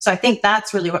So I think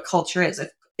that's really what culture is.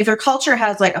 If your culture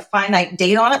has like a finite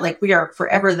date on it, like we are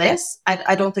forever this,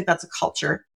 I don't think that's a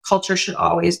culture. Culture should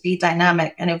always be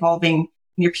dynamic and evolving.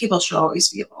 And your people should always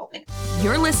be evolving.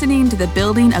 You're listening to the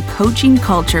Building a Coaching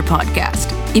Culture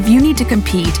podcast. If you need to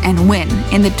compete and win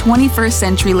in the 21st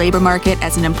century labor market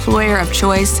as an employer of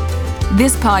choice,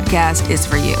 this podcast is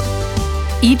for you.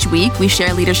 Each week, we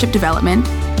share leadership development,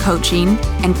 coaching,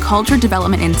 and culture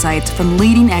development insights from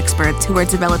leading experts who are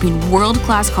developing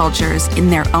world-class cultures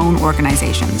in their own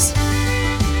organizations.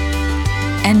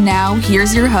 And now,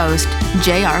 here's your host,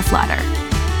 J.R. Flatter.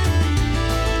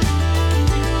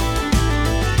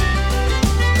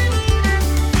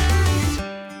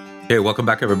 Hey, welcome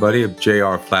back, everybody. I'm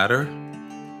J.R. Flatter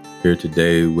here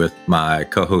today with my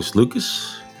co-host,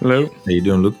 Lucas. Hello. How you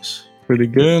doing, Lucas? Pretty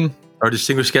good. Our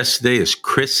distinguished guest today is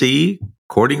Chrissy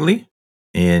Cordingley,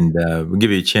 and we'll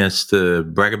give you a chance to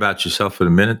brag about yourself in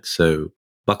a minute, so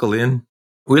buckle in.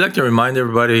 We like to remind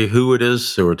everybody who it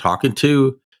is that we're talking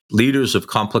to, leaders of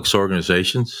complex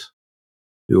organizations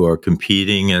who are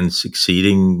competing and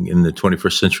succeeding in the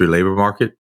 21st century labor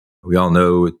market. We all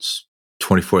know it's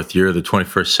 24th year of the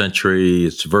 21st century.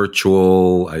 It's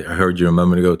virtual. I heard you a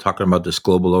moment ago talking about this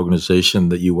global organization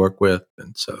that you work with.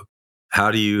 And so how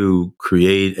do you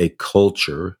create a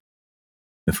culture?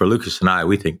 And for Lucas and I,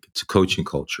 we think it's a coaching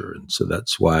culture. And so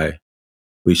that's why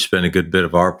we spend a good bit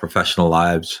of our professional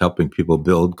lives helping people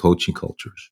build coaching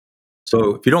cultures.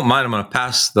 So if you don't mind, I'm going to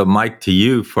pass the mic to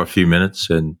you for a few minutes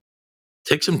and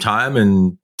take some time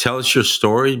and tell us your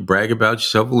story, brag about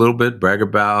yourself a little bit, brag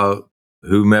about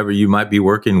whomever you might be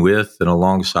working with and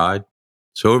alongside.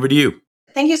 So over to you.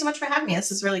 Thank you so much for having me.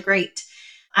 This is really great.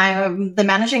 I'm the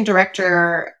managing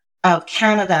director of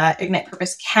Canada, Ignite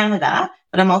Purpose Canada,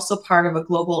 but I'm also part of a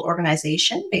global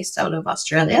organization based out of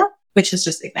Australia, which is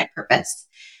just Ignite Purpose.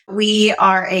 We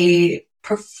are a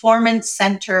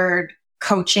performance-centered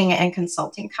coaching and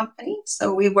consulting company.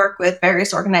 So we work with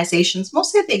various organizations,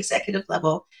 mostly at the executive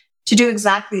level, to do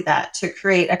exactly that, to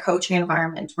create a coaching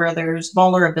environment where there's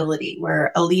vulnerability,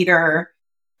 where a leader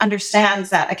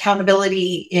understands that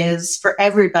accountability is for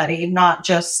everybody, not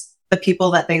just the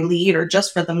people that they lead or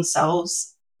just for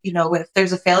themselves. You know, if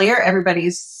there's a failure,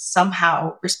 everybody's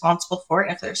somehow responsible for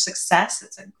it. If there's success,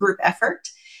 it's a group effort.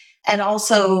 And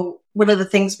also, one of the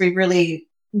things we really,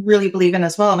 really believe in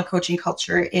as well in a coaching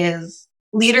culture is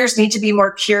leaders need to be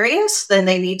more curious than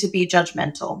they need to be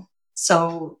judgmental.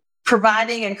 So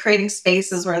providing and creating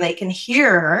spaces where they can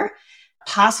hear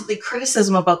possibly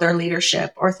criticism about their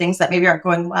leadership or things that maybe aren't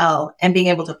going well and being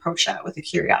able to approach that with a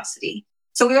curiosity.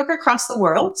 So we work across the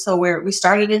world. So we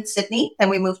started in Sydney, then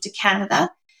we moved to Canada.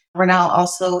 We're now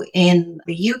also in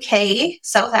the UK,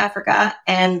 South Africa,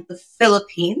 and the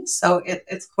Philippines. So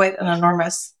it's quite an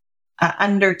enormous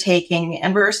undertaking.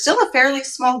 And we're still a fairly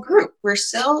small group. We're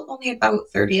still only about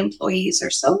 30 employees or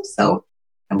so.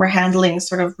 And we're handling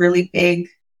sort of really big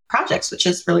projects, which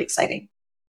is really exciting.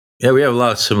 Yeah, we have a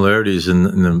lot of similarities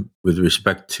with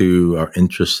respect to our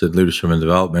interest in leadership and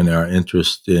development, our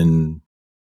interest in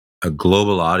a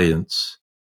global audience.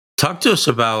 Talk to us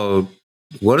about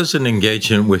what does an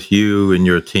engagement with you and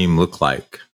your team look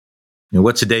like? And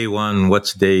what's day one?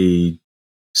 What's day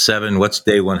 7? What's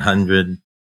day 100?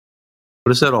 What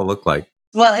does that all look like?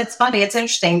 Well, it's funny. It's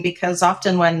interesting because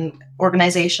often when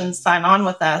organizations sign on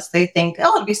with us, they think,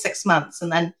 oh, it'll be 6 months.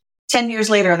 And then 10 years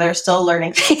later, they're still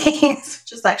learning things,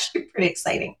 which is actually pretty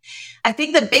exciting. I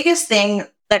think the biggest thing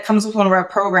that comes with one of our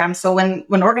programs, so when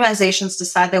organizations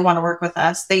decide they want to work with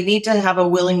us, they need to have a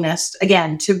willingness,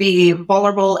 again, to be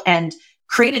vulnerable and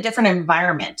create a different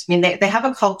environment. I mean, they have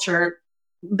a culture,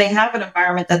 they have an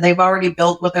environment that they've already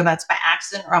built, whether that's by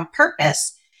accident or on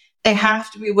purpose. They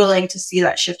have to be willing to see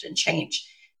that shift and change.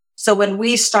 So when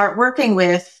we start working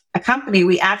with a company,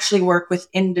 we actually work with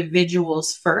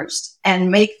individuals first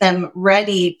and make them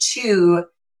ready to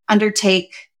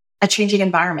undertake a changing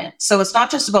environment. So it's not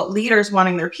just about leaders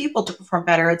wanting their people to perform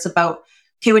better. It's about,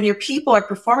 okay, when your people are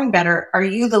performing better, are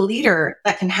you the leader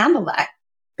that can handle that?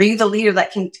 Are you the leader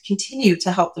that can continue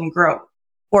to help them grow?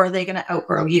 Or are they going to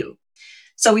outgrow you?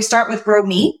 So we start with Grow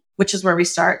Me, which is where we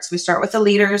start. So we start with the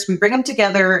leaders. We bring them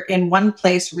together in one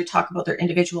place where we talk about their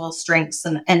individual strengths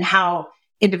and how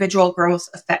individual growth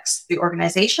affects the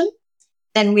organization.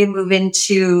 Then we move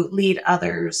into lead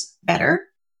others better,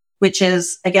 which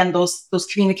is, again, those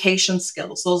communication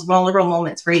skills, those vulnerable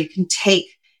moments where you can take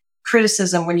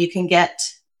criticism, when you can get,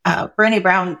 Brené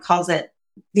Brown calls it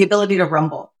the ability to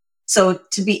rumble. So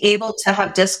to be able to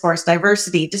have discourse,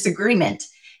 diversity, disagreement,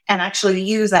 and actually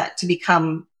use that to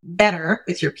become better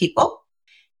with your people.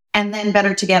 And then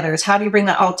better together is how do you bring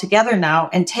that all together now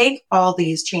and take all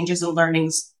these changes and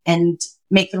learnings and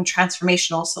make them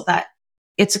transformational so that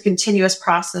it's a continuous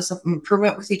process of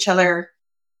improvement with each other.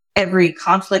 Every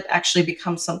conflict actually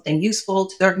becomes something useful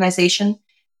to the organization.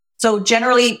 So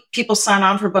generally, people sign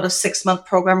on for about a 6-month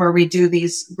program where we do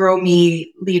these Grow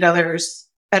Me, Lead Others,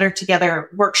 Better Together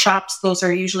workshops. Those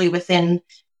are usually within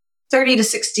 30 to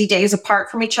 60 days apart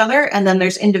from each other. And then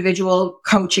there's individual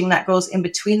coaching that goes in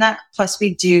between that. Plus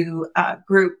we do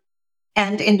group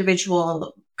and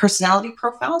individual personality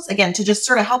profiles, again, to just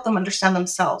sort of help them understand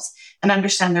themselves and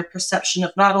understand their perception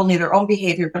of not only their own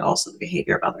behavior, but also the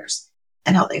behavior of others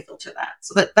and how they filter that.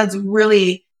 So that's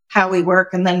really how we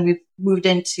work. And then we've moved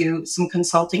into some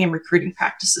consulting and recruiting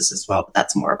practices as well. But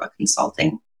that's more of a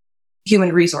consulting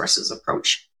human resources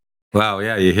approach. Wow,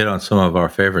 yeah, you hit on some of our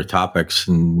favorite topics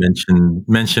and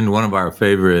mentioned one of our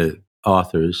favorite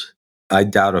authors. I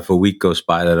doubt if a week goes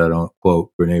by that I don't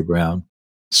quote Brene Brown.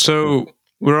 So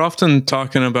we're often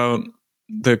talking about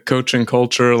the coaching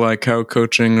culture, like how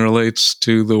coaching relates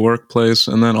to the workplace,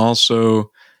 and then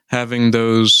also having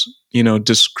those,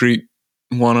 discrete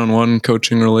one-on-one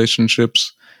coaching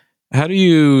relationships. How do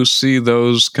you see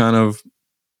those kind of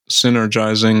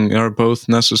synergizing? Are both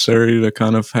necessary to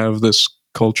kind of have this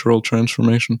cultural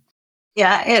transformation?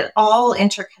 Yeah, it all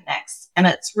interconnects, and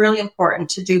it's really important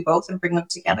to do both and bring them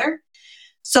together.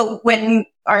 So when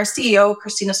our CEO,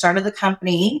 Christina, started the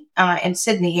company in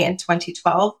Sydney in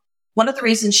 2012, one of the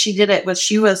reasons she did it was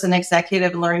she was an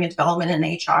executive in learning and development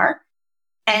in HR.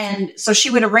 And so she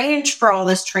would arrange for all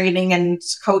this training and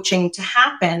coaching to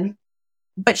happen,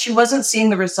 but she wasn't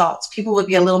seeing the results. People would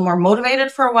be a little more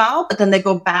motivated for a while, but then they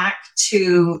go back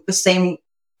to the same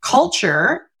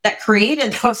culture that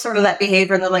created sort of that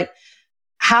behavior. And they're like,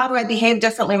 how do I behave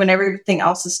differently when everything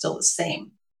else is still the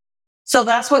same? So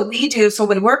that's what we do. So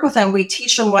when we work with them, we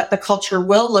teach them what the culture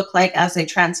will look like as they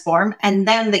transform. And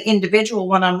then the individual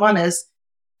one-on-one is,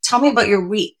 tell me about your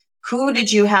week. Who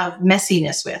did you have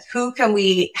messiness with? Who can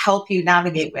we help you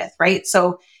navigate with, right?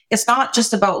 So it's not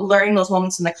just about learning those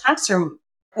moments in the classroom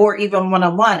or even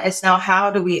one-on-one. It's now,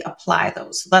 how do we apply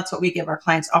those? So that's what we give our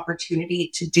clients opportunity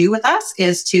to do with us,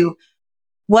 is to,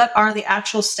 what are the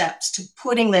actual steps to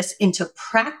putting this into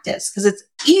practice? Because it's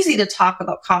easy to talk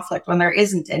about conflict when there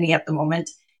isn't any at the moment.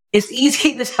 It's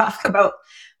easy to talk about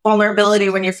vulnerability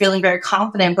when you're feeling very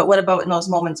confident, but what about in those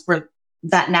moments where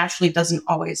that naturally doesn't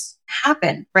always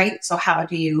happen, right? So how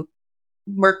do you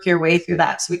work your way through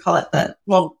that? So we call it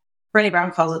Brené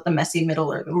Brown calls it the messy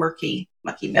middle, or the mucky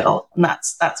middle. And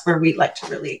that's where we like to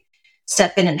really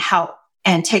step in and help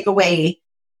and take away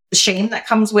the shame that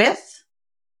comes with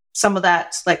some of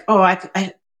that, like, oh, I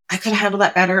could handle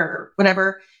that better or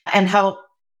whatever, and help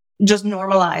just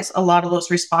normalize a lot of those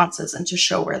responses and to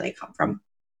show where they come from.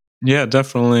 Yeah,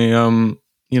 definitely.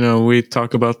 We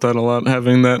talk about that a lot,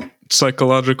 having that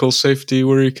psychological safety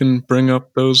where you can bring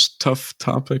up those tough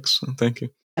topics. Thank you.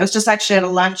 I was just actually at a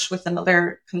lunch with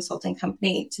another consulting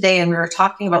company today, and we were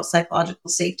talking about psychological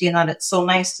safety, and that it's so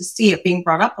nice to see it being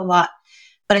brought up a lot.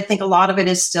 But I think a lot of it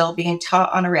is still being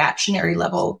taught on a reactionary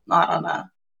level, not on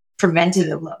a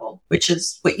preventative level, which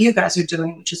is what you guys are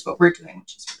doing, which is what we're doing,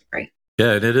 which is really great.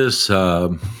 Yeah, and it is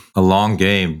a long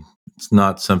game. It's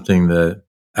not something that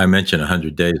I mentioned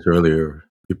 100 days earlier.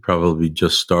 You're probably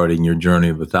just starting your journey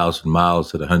of 1,000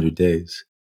 miles at 100 days.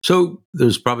 So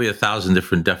there's probably 1,000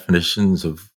 different definitions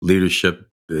of leadership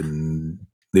and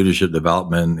leadership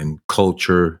development and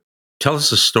culture. Tell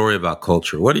us a story about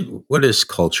culture. What is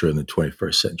culture in the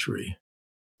 21st century?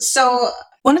 So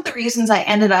one of the reasons I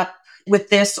ended up with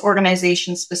this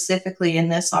organization specifically in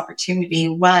this opportunity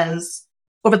was,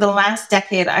 over the last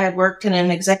decade, I had worked in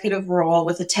an executive role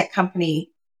with a tech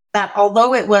company that,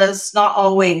 although it was not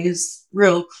always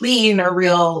real clean or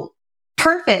real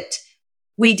perfect,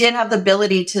 we did have the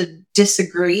ability to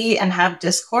disagree and have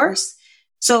discourse.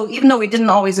 So even though we didn't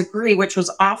always agree, which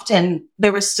was often,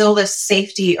 there was still this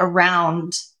safety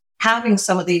around having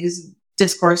some of these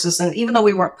discourses. And even though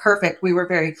we weren't perfect, we were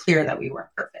very clear that we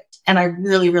weren't perfect. And I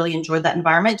really, really enjoyed that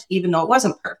environment, even though it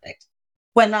wasn't perfect.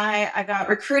 When I got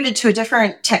recruited to a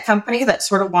different tech company that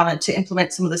sort of wanted to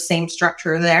implement some of the same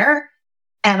structure there.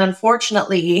 And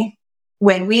unfortunately,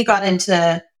 when we got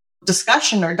into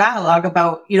discussion or dialogue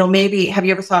about, maybe, have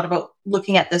you ever thought about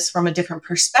looking at this from a different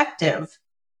perspective?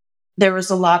 There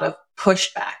was a lot of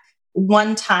pushback.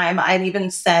 One time I'd even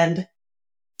said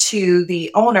to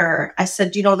the owner, I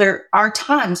said, there are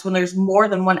times when there's more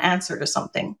than one answer to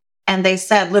something. And they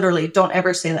said, literally, don't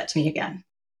ever say that to me again.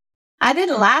 I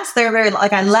didn't last there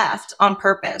I left on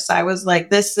purpose. I was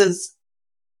like,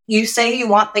 you say you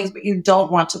want things, but you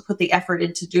don't want to put the effort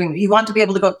into doing it. You want to be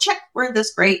able to go, check, we're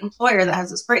this great employer that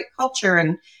has this great culture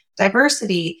and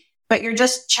diversity, but you're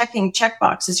just checking check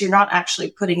boxes. You're not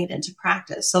actually putting it into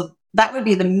practice. So that would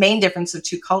be the main difference of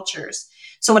two cultures.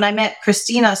 So when I met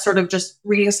Christina, sort of just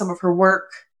reading some of her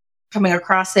work, coming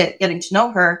across it, getting to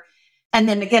know her, and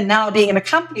then again, now being in a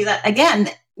company that, again,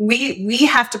 we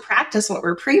have to practice what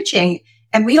we're preaching,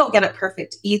 and we don't get it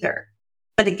perfect either.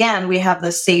 But again, we have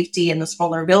this safety and this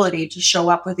vulnerability to show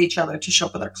up with each other, to show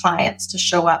up with our clients, to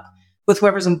show up with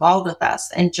whoever's involved with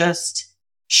us, and just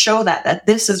show that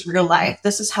this is real life.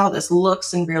 This is how this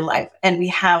looks in real life. And we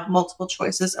have multiple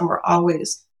choices, and we're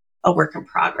always a work in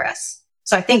progress.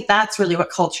 So I think that's really what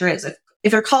culture is.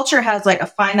 If your culture has like a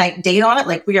finite date on it,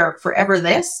 like we are forever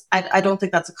this, I don't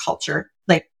think that's a culture.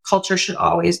 Like culture should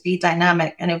always be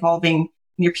dynamic and evolving.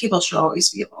 And your people should always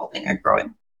be evolving and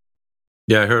growing.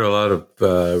 Yeah, I heard a lot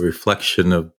of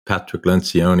reflection of Patrick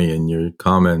Lencioni in your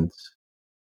comments.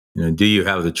 Do you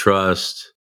have the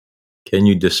trust? Can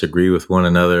you disagree with one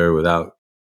another without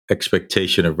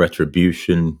expectation of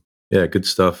retribution? Yeah, good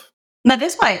stuff. That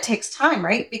is why it takes time,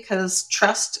 right? Because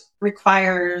trust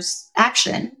requires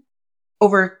action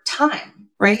over time,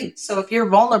 right? So if you're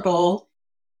vulnerable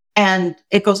and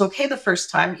it goes okay the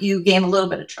first time, you gain a little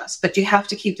bit of trust, but you have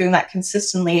to keep doing that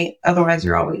consistently. Otherwise,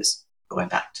 you're always going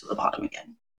back to the bottom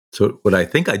again. So what I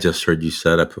think I just heard you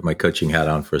said, I put my coaching hat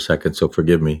on for a second, so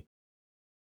forgive me,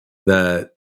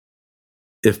 that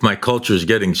if my culture is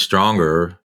getting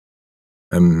stronger,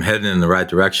 I'm heading in the right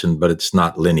direction, but it's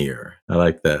not linear. I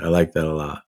like that. I like that a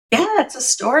lot. Yeah, it's a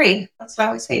story. That's what I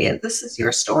always say. This is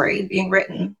your story being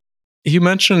written. You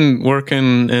mentioned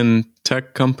working in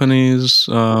tech companies.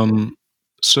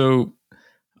 So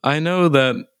I know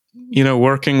that,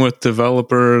 working with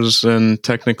developers and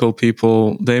technical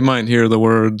people, they might hear the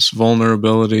words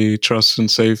vulnerability, trust and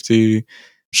safety,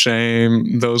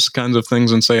 shame, those kinds of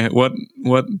things, and say, what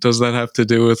does that have to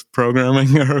do with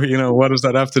programming? Or, what does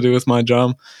that have to do with my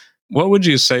job? What would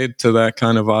you say to that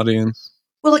kind of audience?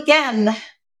 Well, again,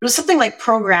 there's something like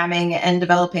programming and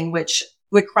developing, which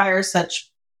requires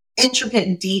such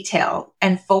intricate detail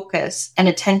and focus and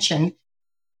attention.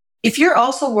 If you're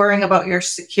also worrying about your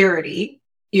security,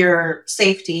 your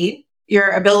safety,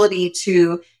 your ability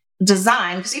to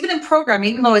design, because even in programming,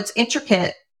 even though it's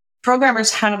intricate,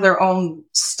 programmers have their own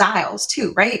styles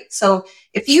too, right? So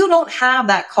if you don't have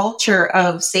that culture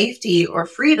of safety or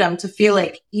freedom to feel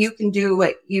like you can do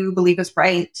what you believe is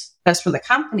right, best for the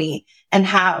company, and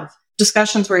have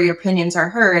discussions where your opinions are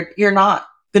heard, you're not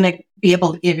going to be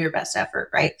able to give your best effort,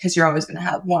 right? Because you're always going to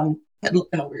have one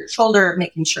looking over your shoulder,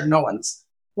 making sure no one's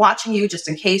watching you just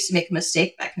in case you make a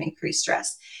mistake. That can increase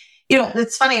stress.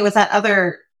 It's funny with that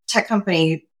other tech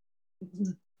company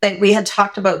that we had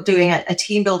talked about doing a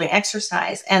team building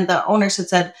exercise, and the owners had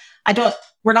said,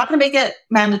 we're not going to make it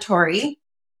mandatory.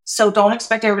 So don't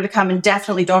expect everybody to come, and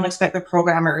definitely don't expect the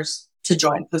programmers to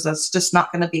join, because that's just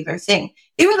not going to be their thing.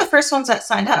 They were the first ones that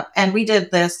signed up, and we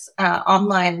did this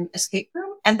online escape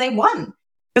room, and they won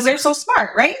because they're so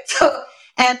smart, right? So,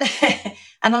 and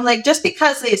I'm like, just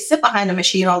because they sit behind a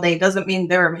machine all day doesn't mean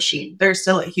they're a machine. They're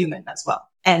still a human as well.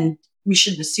 And we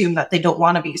shouldn't assume that they don't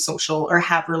want to be social or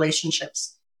have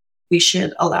relationships. We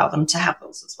should allow them to have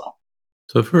those as well.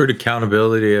 So I've heard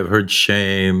accountability, I've heard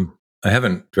shame. I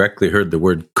haven't directly heard the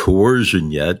word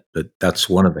coercion yet, but that's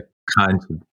one of the kinds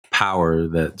of power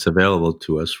that's available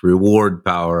to us. Reward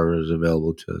power is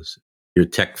available to us. Your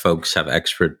tech folks have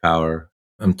expert power.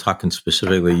 I'm talking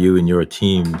specifically you and your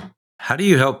team. How do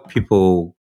you help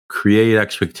people create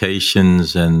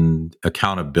expectations and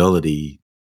accountability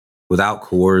without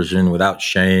coercion, without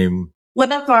shame?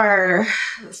 One of our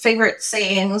favorite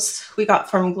sayings we got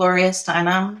from Gloria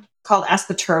Steinem called Ask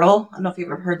the Turtle. I don't know if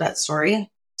you've ever heard that story.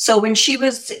 So when she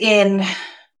was in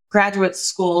graduate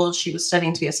school, she was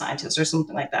studying to be a scientist or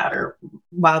something like that, or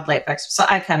wildlife expert. So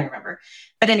I can't remember.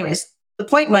 But anyways, the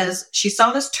point was she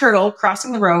saw this turtle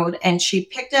crossing the road, and she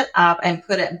picked it up and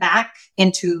put it back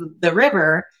into the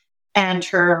river. And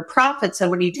her prof said,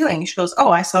 "What are you doing?" She goes,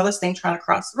 "Oh, I saw this thing trying to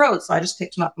cross the road, so I just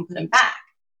picked him up and put him back."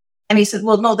 And he said,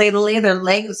 "Well, no, they lay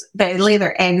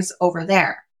their eggs over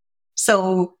there.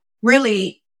 So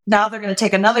really, now they're going to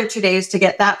take another 2 days to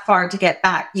get that far to get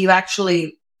back. You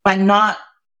actually, by not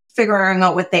figuring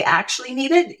out what they actually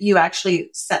needed, you actually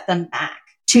set them back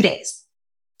 2 days.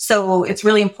 So it's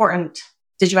really important.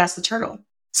 Did you ask the turtle?"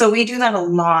 So we do that a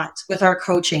lot with our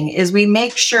coaching, is we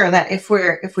make sure that if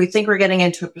we think we're getting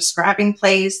into a prescribing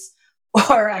place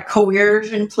or a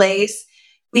coercion place,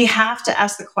 we have to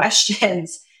ask the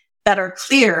questions that are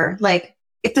clear. Like,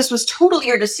 if this was totally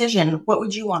your decision, what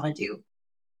would you want to do?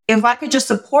 If I could just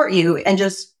support you and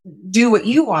just do what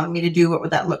you wanted me to do, what would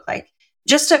that look like?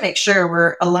 Just to make sure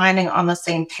we're aligning on the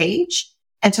same page,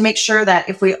 and to make sure that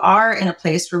if we are in a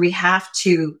place where we have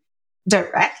to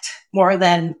direct more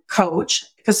than coach,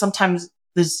 because sometimes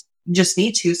there's just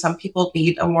need to. Some people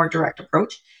need a more direct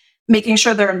approach. Making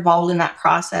sure they're involved in that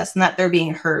process and that they're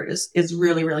being heard is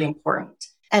really, really important.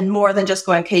 And more than just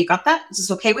going, okay, you got that? Is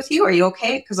this okay with you? Are you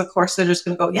okay? Because of course they're just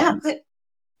going to go, yeah, I'm good.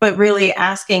 But really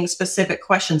asking specific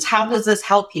questions. How does this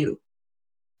help you?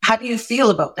 How do you feel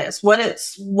about this? What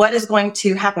is going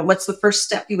to happen? What's the first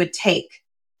step you would take?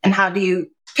 And how do you,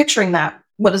 picturing that,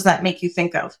 what does that make you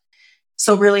think of?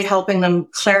 So really helping them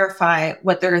clarify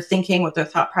what they're thinking, what their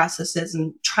thought process is,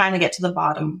 and trying to get to the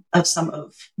bottom of some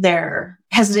of their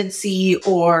hesitancy,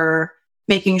 or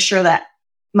making sure that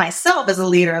myself as a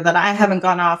leader, that I haven't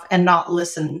gone off and not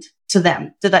listened to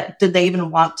them. Did they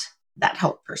even want that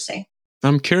help per se?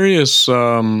 I'm curious,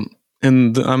 and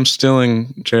I'm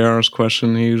stealing JR's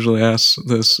question. He usually asks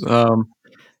this.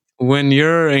 When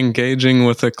you're engaging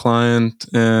with a client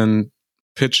and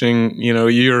pitching,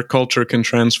 your culture can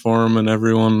transform and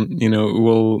everyone,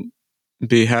 will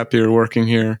be happier working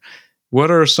here. What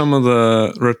are some of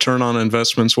the return on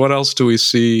investments? What else do we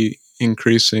see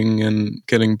increasing and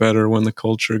getting better when the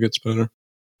culture gets better?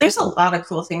 There's a lot of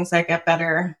cool things that get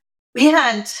better. We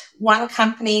had one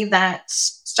company that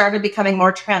started becoming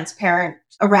more transparent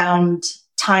around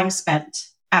time spent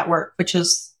at work, which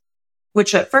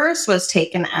at first was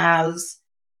taken as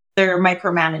they're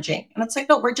micromanaging. And it's like,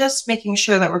 no, we're just making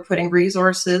sure that we're putting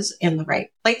resources in the right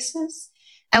places.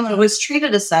 And when it was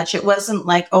treated as such, it wasn't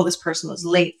like, oh, this person was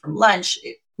late from lunch.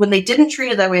 When they didn't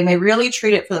treat it that way, and they really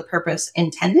treat it for the purpose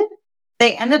intended,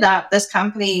 they ended up, this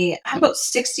company had about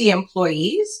 60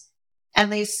 employees,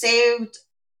 and they saved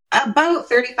about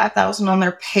 $35,000 on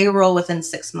their payroll within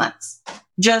 6 months,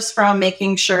 just from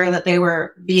making sure that they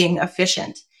were being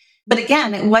efficient. But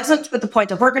again, it wasn't with the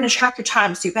point of, we're going to track your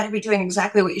time, so you better be doing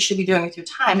exactly what you should be doing with your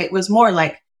time. It was more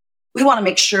like, we want to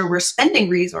make sure we're spending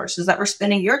resources, that we're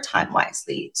spending your time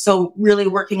wisely. So really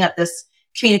working at this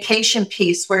communication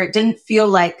piece where it didn't feel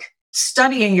like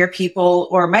studying your people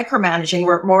or micromanaging,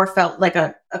 where it more felt like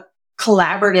a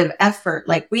collaborative effort.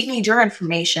 Like, we need your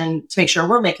information to make sure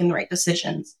we're making the right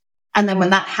decisions. And then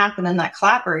when that happened and that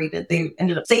collaborated, they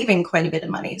ended up saving quite a bit of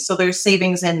money. So there's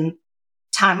savings in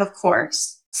time, of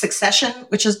course, succession,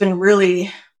 which has been really,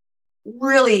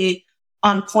 really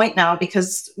on point now,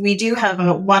 because we do have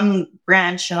one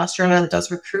branch in Australia that does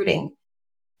recruiting,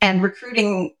 and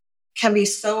recruiting can be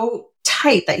so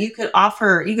tight that you could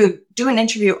do an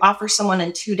interview, offer someone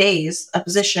in 2 days a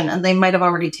position, and they might have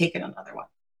already taken another one.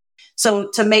 So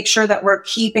to make sure that we're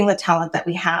keeping the talent that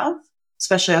we have,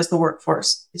 especially as the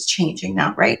workforce is changing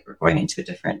now, right? We're going into a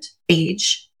different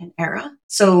age and era.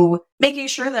 So making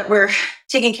sure that we're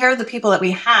taking care of the people that we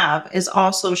have is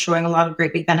also showing a lot of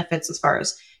great big benefits as far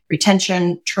as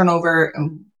retention, turnover,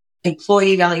 and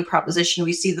employee value proposition.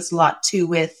 We see this a lot too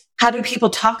with, how do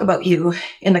people talk about you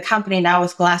in the company now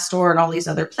with Glassdoor and all these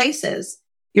other places?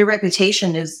 Your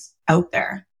reputation is out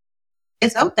there.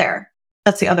 It's out there.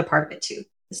 That's the other part of it too,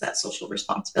 is that social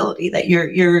responsibility, that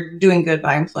you're doing good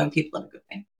by employing people in a good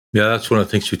way. Yeah, that's one of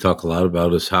the things we talk a lot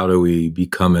about, is how do we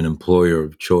become an employer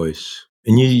of choice?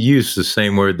 And you use the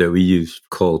same word that we use,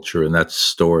 culture, and that's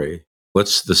story.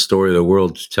 What's the story the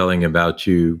world's telling about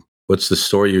you? What's the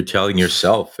story you're telling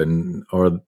yourself? And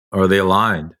are they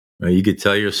aligned? You could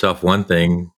tell yourself one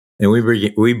thing, and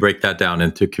we break that down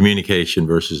into communication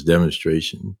versus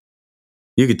demonstration.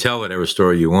 You could tell whatever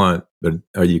story you want, but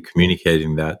are you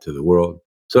communicating that to the world?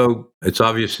 So it's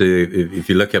obviously, if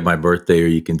you look at my birthday, or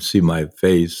you can see my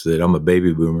face, that I'm a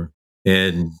baby boomer.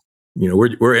 And,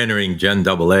 we're entering Gen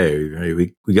AA.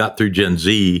 Right? We got through Gen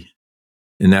Z,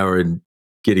 and now we're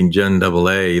getting Gen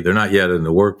AA. They're not yet in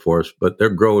the workforce, but they're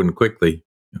growing quickly.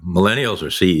 Millennials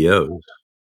are CEOs.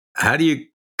 How do you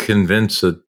convince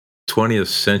a 20th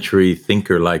century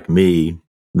thinker like me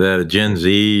that a Gen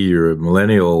Z or a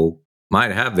millennial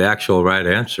might have the actual right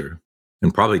answer,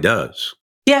 and probably does?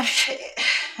 Yeah.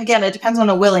 Again, it depends on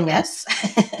the willingness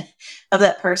of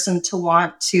that person to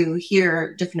want to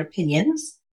hear different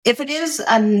opinions. If it is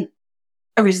a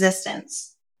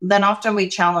resistance, then often we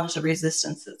challenge the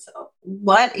resistance itself.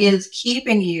 What is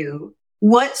keeping you?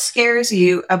 What scares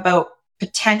you about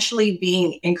potentially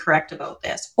being incorrect about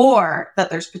this, or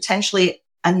that there's potentially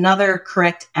another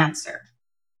correct answer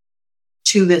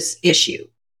to this issue?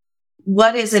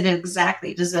 What is it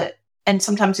exactly? And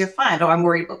sometimes you'll find, I'm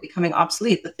worried about becoming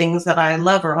obsolete. The things that I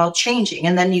love are all changing.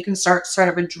 And then you can start sort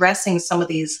of addressing some of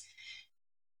these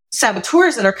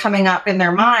saboteurs that are coming up in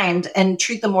their mind and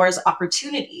treat them more as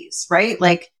opportunities, right?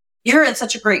 Like, you're in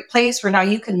such a great place where now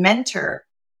you can mentor,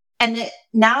 and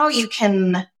now you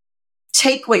can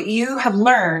take what you have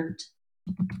learned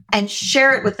and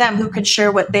share it with them who can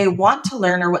share what they want to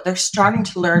learn or what they're starting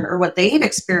to learn or what they've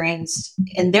experienced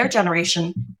in their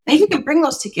generation. And you can bring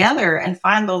those together and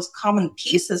find those common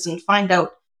pieces and find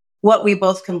out what we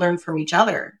both can learn from each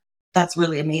other. That's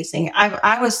really amazing.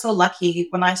 I was so lucky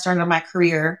when I started my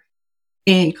career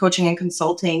in coaching and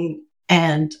consulting,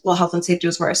 and health and safety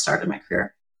was where I started my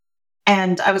career.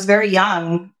 And I was very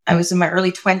young. I was in my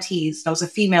early 20s. I was a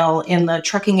female in the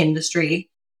trucking industry.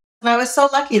 And I was so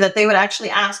lucky that they would actually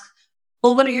ask,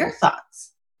 well, what are your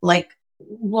thoughts? Like,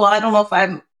 well, I don't know if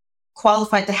I'm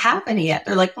qualified to have any yet.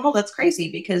 They're like, oh, that's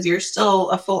crazy because you're still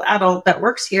a full adult that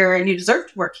works here and you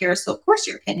deserve to work here. So of course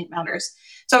your opinion matters.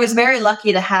 So I was very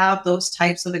lucky to have those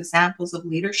types of examples of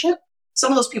leadership.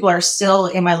 Some of those people are still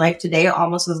in my life today,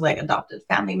 almost as like adopted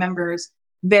family members.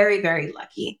 Very, very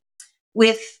lucky.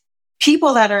 With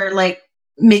people that are like,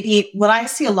 maybe what I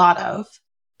see a lot of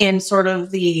in sort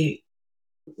of the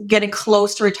getting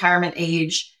close to retirement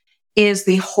age is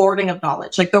the hoarding of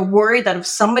knowledge. Like they're worried that if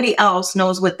somebody else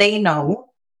knows what they know,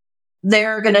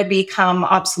 they're going to become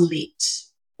obsolete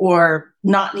or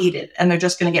not needed, and they're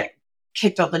just going to get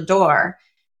kicked out the door.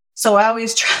 So I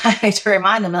always try to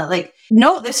remind them that, like,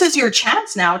 no, this is your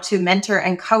chance now to mentor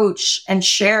and coach and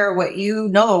share what you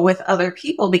know with other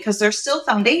people, because there's still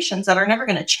foundations that are never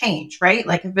going to change, right?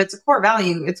 Like if it's a core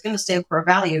value, it's going to stay a core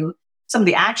value. Some of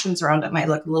the actions around it might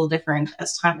look a little different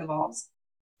as time evolves.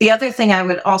 The other thing I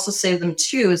would also say to them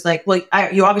too is like, well,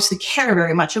 you obviously care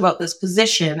very much about this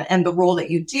position and the role that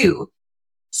you do.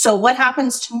 So what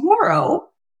happens tomorrow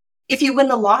if you win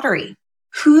the lottery?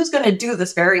 Who's going to do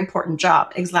this very important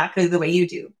job exactly the way you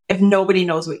do if nobody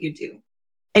knows what you do?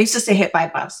 I used to say hit by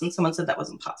a bus, and someone said that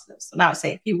wasn't positive. So now I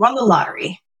say, if you won the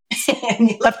lottery and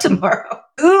you left tomorrow,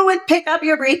 who would pick up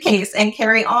your briefcase and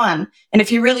carry on? And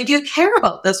if you really do care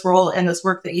about this role and this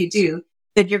work that you do,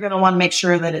 then you're going to want to make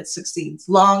sure that it succeeds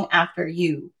long after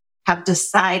you have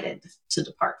decided to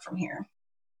depart from here.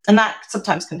 And that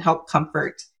sometimes can help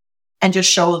comfort and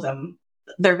just show them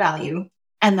their value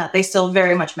and that they still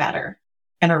very much matter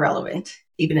and are relevant,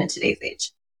 even in today's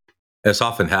age. As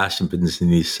often happens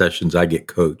in these sessions, I get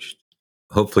coached.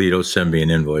 Hopefully you don't send me an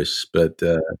invoice, but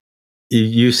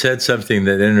you said something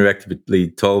that indirectly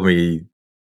told me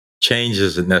change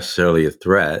isn't necessarily a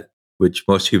threat, which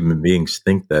most human beings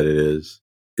think that it is.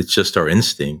 It's just our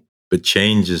instinct, but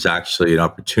change is actually an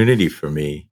opportunity for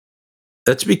me.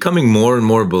 That's becoming more and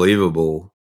more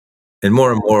believable and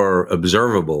more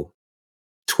observable.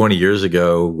 20 years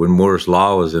ago, when Moore's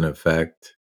Law was in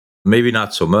effect, maybe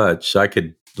not so much. I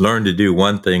could learn to do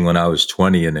one thing when I was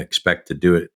 20 and expect to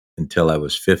do it until I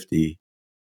was 50.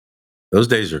 Those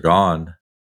days are gone.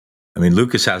 I mean,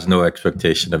 Lucas has no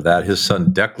expectation of that. His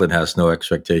son Declan has no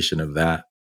expectation of that.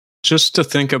 Just to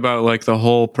think about like the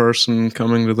whole person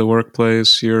coming to the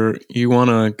workplace, you want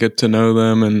to get to know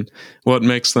them and what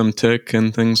makes them tick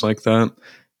and things like that.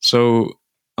 So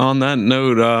on that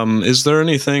note, is there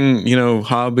anything,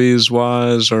 hobbies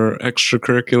wise or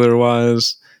extracurricular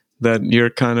wise that you're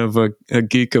kind of a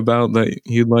geek about that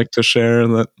you'd like to share,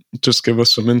 that just give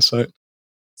us some insight?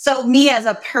 So me as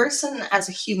a person, as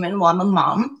a human, well, I'm a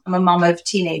mom. I'm a mom of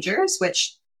teenagers,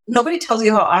 which nobody tells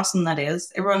you how awesome that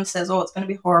is. Everyone says, oh, it's going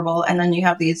to be horrible. And then you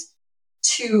have these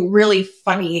two really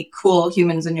funny, cool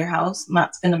humans in your house. And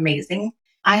that's been amazing.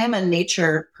 I am a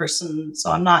nature person,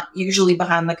 so I'm not usually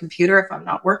behind the computer if I'm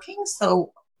not working.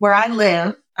 So where I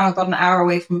live, I'm about an hour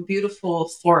away from a beautiful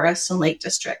forest and lake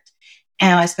district.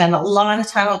 And I spend a lot of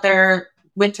time out there,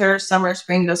 winter, summer,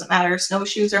 spring, doesn't matter,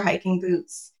 snowshoes or hiking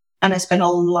boots. And I spend a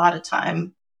lot of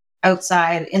time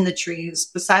outside in the trees,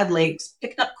 beside lakes,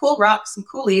 picking up cool rocks and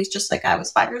cool leaves, just like I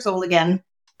was 5 years old again.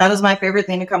 That was my favorite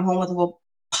thing, to come home with little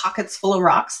pockets full of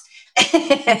rocks.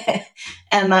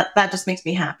 And that just makes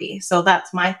me happy. So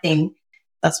that's my thing.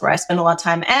 That's where I spend a lot of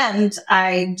time. And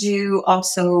I do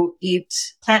also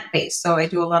eat plant-based. So I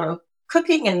do a lot of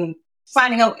cooking and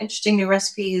finding out interesting new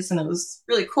recipes. And it was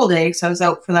really cool today. So I was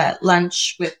out for that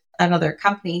lunch with another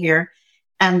company here.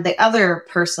 And the other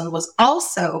person was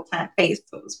also plant-based.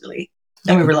 So it was really,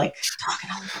 and we were like talking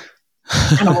all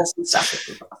about animals and stuff. It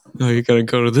was awesome. Oh, you got to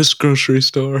go to this grocery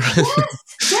store.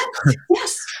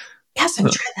 Yes,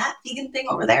 and try that vegan thing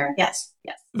over there. Yes.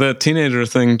 The teenager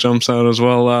thing jumps out as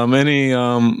well.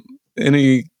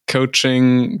 Any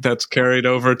coaching that's carried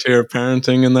over to your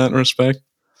parenting in that respect?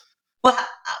 Well,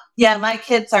 yeah, my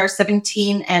kids are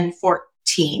 17 and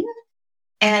 14.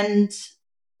 And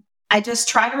I just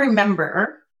try to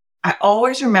remember, I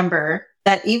always remember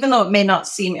that even though it may not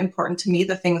seem important to me,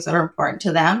 the things that are important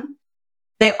to them,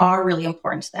 they are really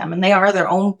important to them, and they are their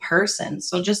own person.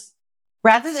 So just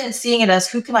rather than seeing it as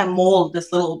who can I mold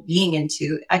this little being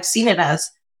into, I've seen it as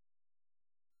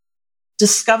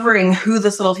discovering who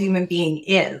this little human being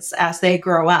is as they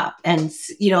grow up, and,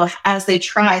 as they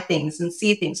try things and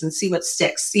see what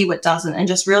sticks, see what doesn't, and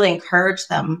just really encourage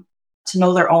them to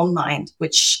know their own mind,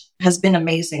 which has been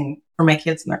amazing for my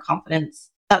kids and their confidence.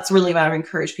 That's really what I would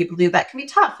encourage people to do. That can be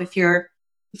tough if you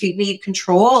need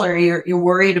control or you're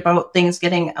worried about things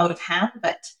getting out of hand,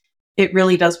 but it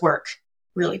really does work.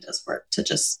 Really does work to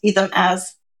just see them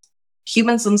as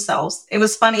humans themselves. It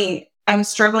was funny. I was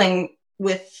struggling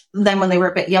with them when they were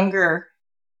a bit younger,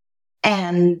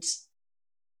 and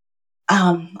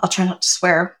I'll try not to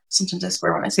swear. Sometimes I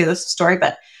swear when I say this story,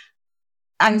 but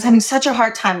I was having such a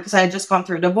hard time because I had just gone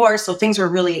through a divorce, so things were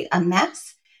really a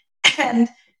mess. And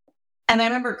I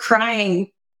remember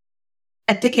crying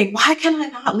and thinking, why can I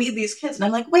not lead these kids? And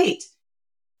I'm like, wait,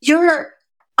 you're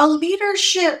a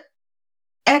leadership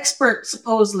expert,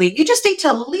 supposedly. You just need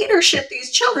to leadership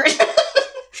these children.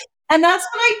 And that's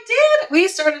what I did. We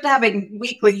started having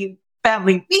weekly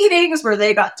family meetings where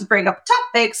they got to bring up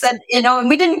topics, and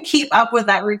we didn't keep up with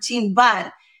that routine,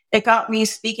 but it got me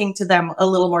speaking to them a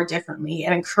little more differently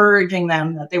and encouraging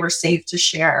them that they were safe to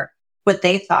share what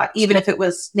they thought, even if it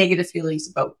was negative feelings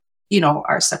about,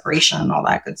 our separation and all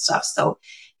that good stuff. So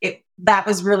that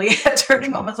was really a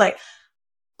turning moment. Like,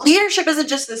 leadership isn't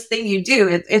just this thing you do.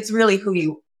 It's really who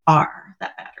you are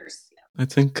that matters. I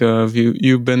think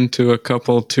you've been to a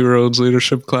couple Two Roads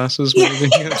leadership classes. Maybe.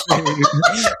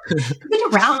 Been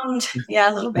around,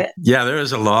 a little bit. Yeah, there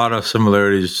is a lot of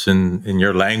similarities in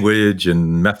your language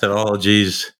and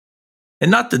methodologies, and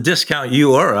not to discount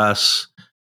you or us,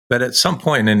 but at some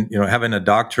point in having a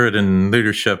doctorate in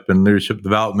leadership and leadership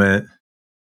development,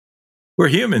 we're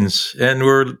humans and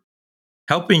we're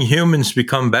helping humans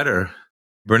become better.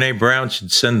 Brene Brown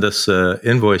should send us an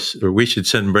invoice, or we should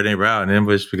send Brene Brown an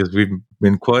invoice, because we've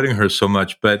been quoting her so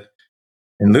much. But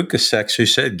in Lucas' sex, she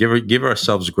said, give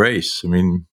ourselves grace. I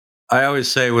mean, I always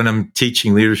say when I'm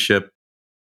teaching leadership,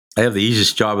 I have the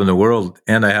easiest job in the world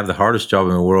and I have the hardest job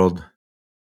in the world.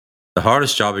 The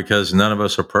hardest job because none of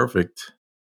us are perfect.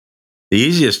 The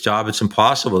easiest job, it's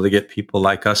impossible to get people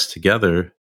like us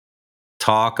together,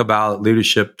 talk about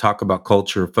leadership, talk about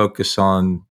culture, focus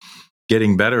on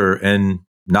getting better and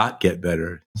not get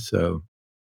better. So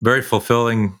very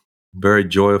fulfilling, very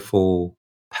joyful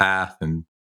path. And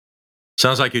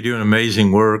sounds like you're doing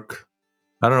amazing work.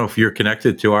 I don't know if you're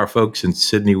connected to our folks in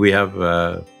Sydney. We have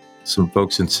some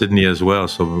folks in Sydney as well.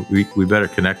 So we better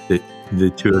connect the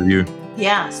two of you.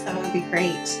 Yes, that would be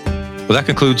great. Well, that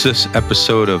concludes this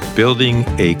episode of Building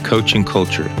a Coaching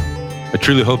Culture. I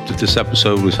truly hope that this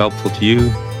episode was helpful to you.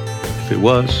 If it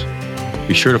was,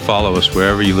 be sure to follow us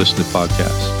wherever you listen to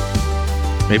podcasts.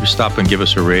 Maybe stop and give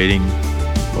us a rating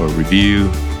or a review,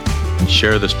 and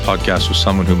share this podcast with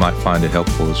someone who might find it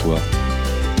helpful as well.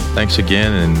 Thanks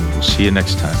again, and we'll see you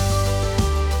next time.